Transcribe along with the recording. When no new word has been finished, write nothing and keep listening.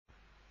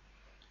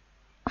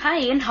Hi,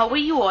 and how are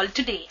you all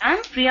today?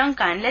 I'm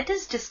Priyanka and let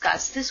us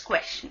discuss this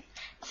question.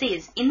 It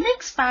says, in the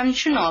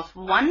expansion of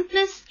 1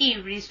 plus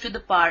a raised to the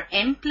power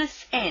m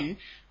plus n,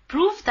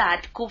 prove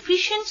that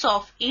coefficients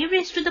of a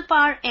raised to the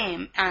power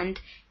m and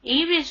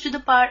a raised to the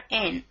power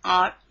n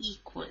are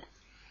equal.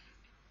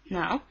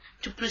 Now,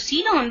 to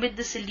proceed on with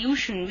the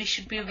solution, we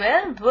should be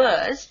well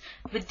versed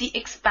with the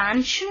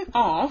expansion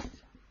of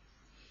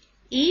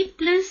a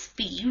plus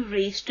b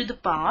raised to the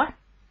power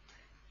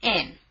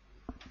n.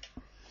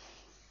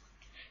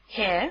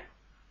 Here,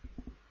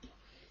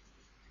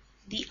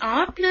 the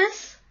r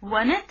plus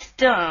 1th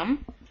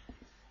term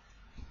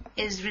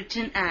is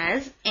written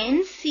as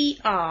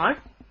NCR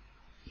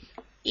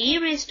a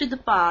raised to the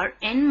power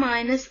n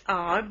minus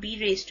r b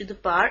raised to the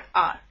power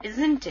r,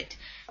 isn't it?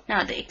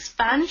 Now, the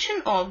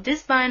expansion of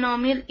this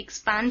binomial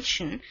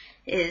expansion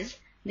is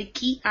the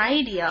key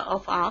idea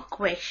of our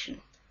question.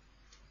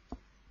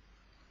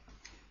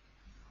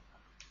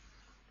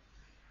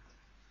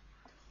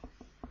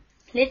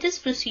 Let us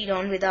proceed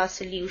on with our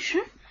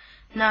solution.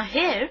 Now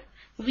here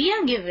we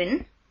are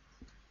given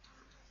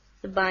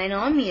the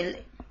binomial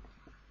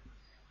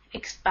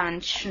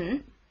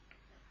expansion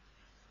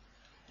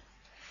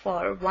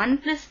for 1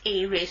 plus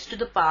a raised to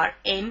the power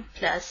m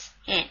plus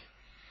n.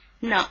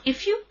 Now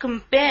if you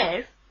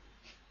compare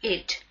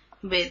it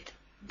with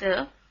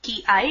the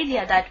key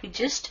idea that we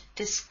just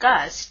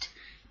discussed,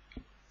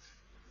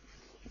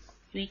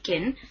 we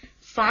can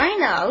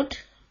find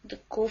out the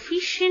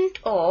coefficient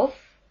of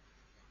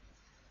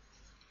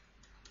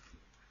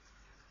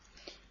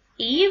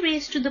a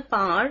raised to the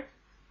power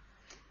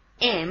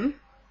m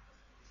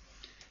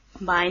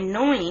by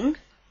knowing,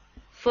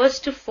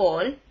 first of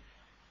all,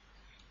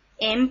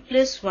 m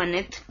plus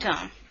 1th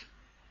term.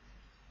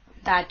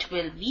 That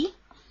will be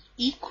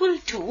equal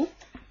to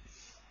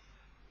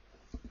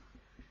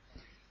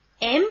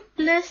m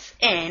plus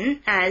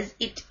n, as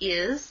it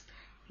is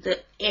the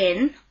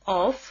n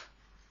of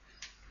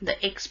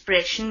the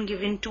expression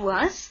given to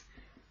us.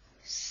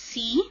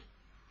 C,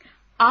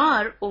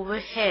 r over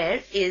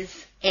here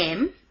is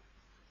m.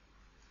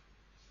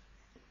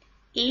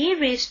 A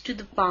raised to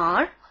the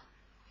power,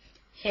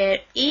 here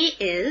a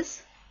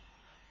is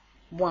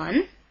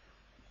 1,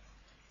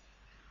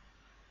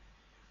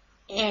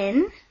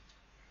 n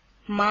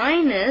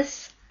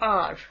minus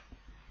r.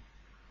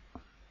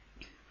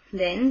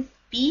 Then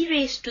b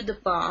raised to the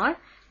power,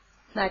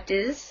 that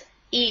is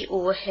a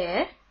over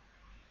here,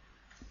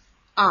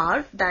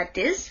 r, that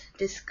is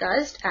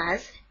discussed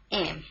as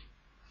m.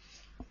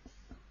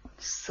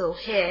 So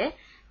here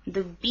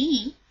the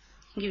b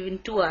given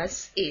to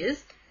us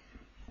is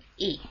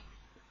a.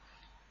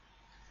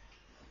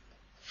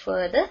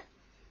 Further,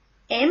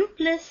 m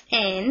plus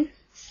n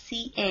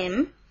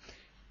cm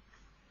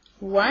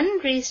 1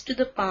 raised to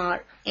the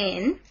power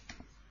n,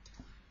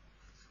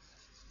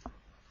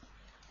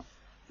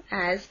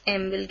 as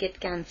m will get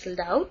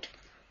cancelled out,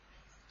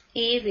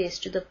 a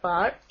raised to the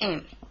power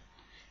m,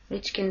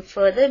 which can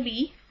further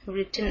be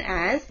written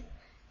as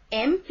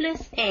m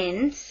plus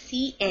n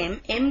cm.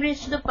 M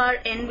raised to the power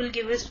n will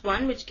give us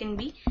 1, which can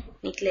be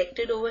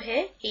neglected over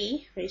here,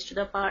 a raised to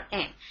the power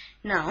n.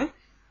 Now,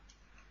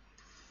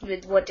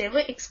 with whatever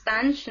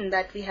expansion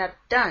that we have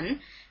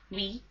done,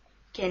 we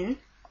can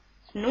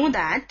know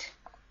that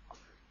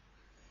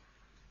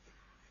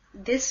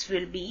this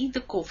will be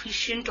the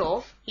coefficient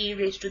of a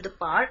raised to the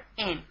power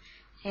m.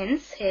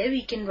 Hence, here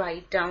we can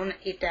write down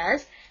it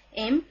as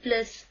m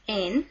plus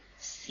n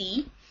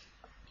c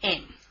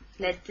m.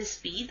 Let this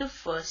be the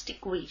first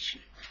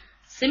equation.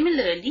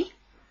 Similarly,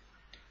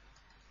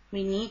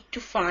 we need to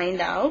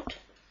find out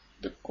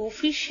the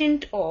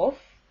coefficient of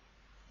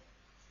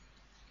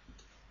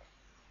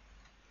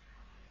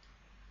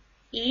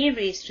a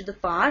raised to the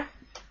power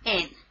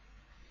n.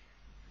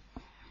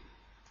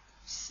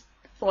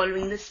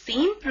 Following the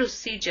same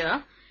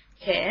procedure,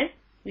 here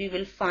we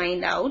will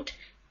find out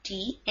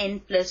t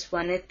n plus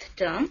 1th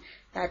term,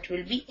 that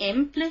will be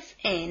m plus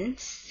n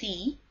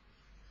c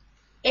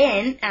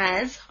n,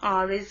 as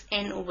r is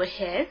n over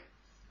here,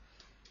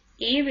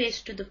 a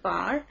raised to the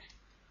power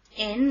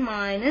n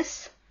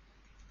minus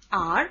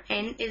r,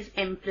 n is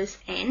m plus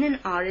n and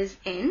r is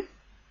n,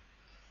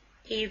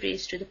 a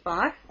raised to the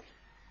power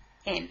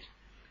n.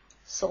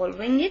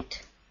 Solving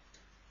it,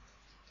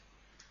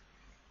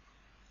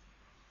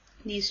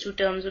 these two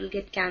terms will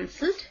get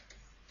cancelled.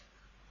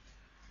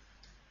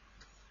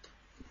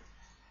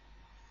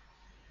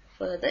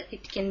 Further,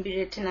 it can be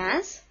written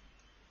as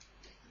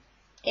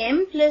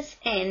m plus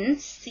n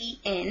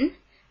cn,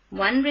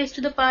 1 raised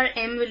to the power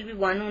m will be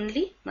 1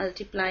 only,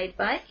 multiplied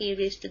by a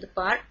raised to the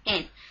power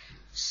n.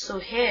 So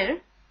here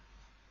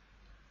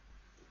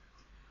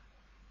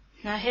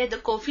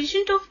the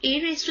coefficient of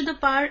a raised to the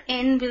power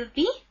n will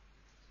be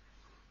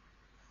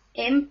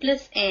m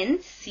plus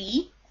n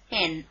c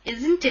n,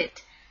 isn't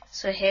it?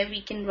 So here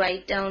we can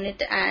write down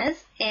it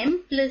as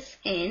m plus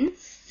n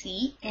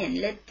c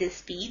n. Let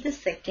this be the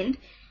second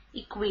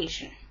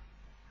equation.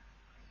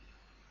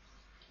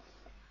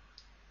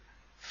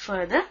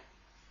 Further,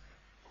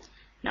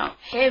 now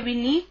here we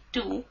need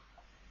to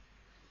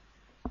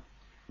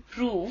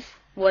prove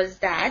was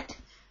that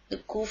the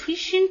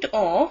coefficient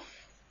of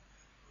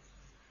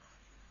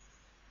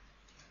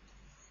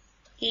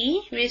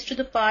a raised to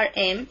the power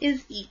m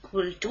is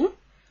equal to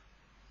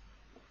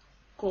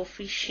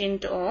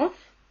coefficient of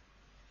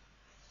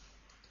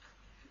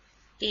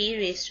a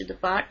raised to the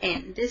power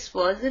n. This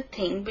was the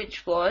thing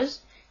which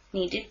was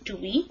needed to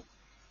be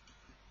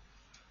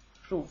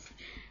proved.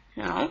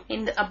 Now,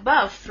 in the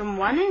above, from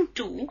 1 and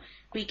 2,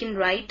 we can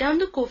write down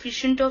the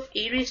coefficient of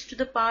a raised to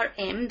the power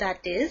m, that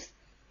is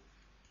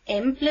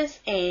m plus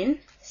n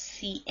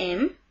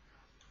cm,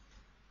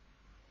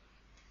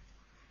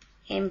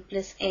 m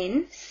plus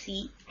n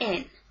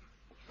cn.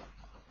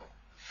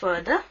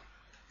 Further,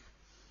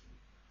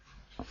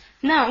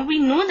 now we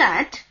know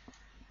that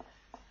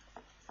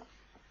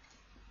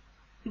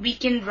we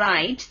can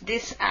write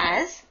this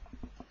as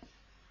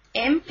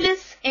m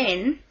plus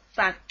n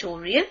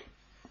factorial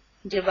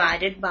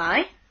divided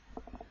by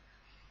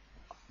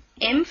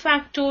m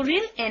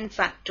factorial n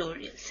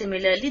factorial.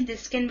 Similarly,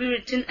 this can be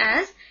written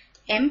as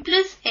m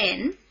plus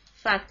n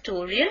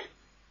factorial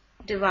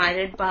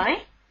divided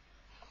by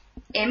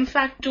m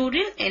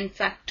factorial n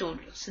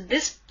factorial. So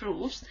this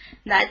proves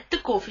that the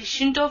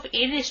coefficient of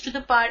a raised to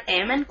the power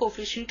m and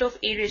coefficient of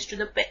a raised to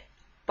the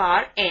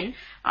power n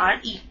are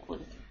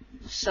equal.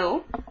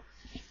 So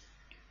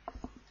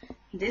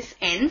this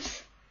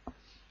ends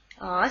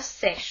our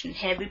session.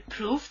 Have we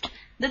proved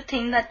the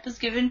thing that was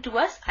given to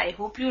us? I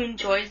hope you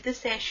enjoyed the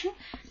session.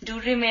 Do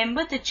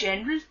remember the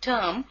general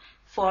term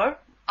for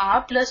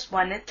r plus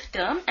 1th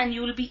term, and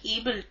you will be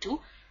able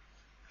to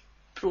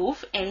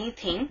prove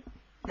anything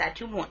that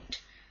you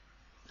want.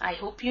 I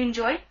hope you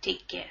enjoyed.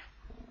 Take care.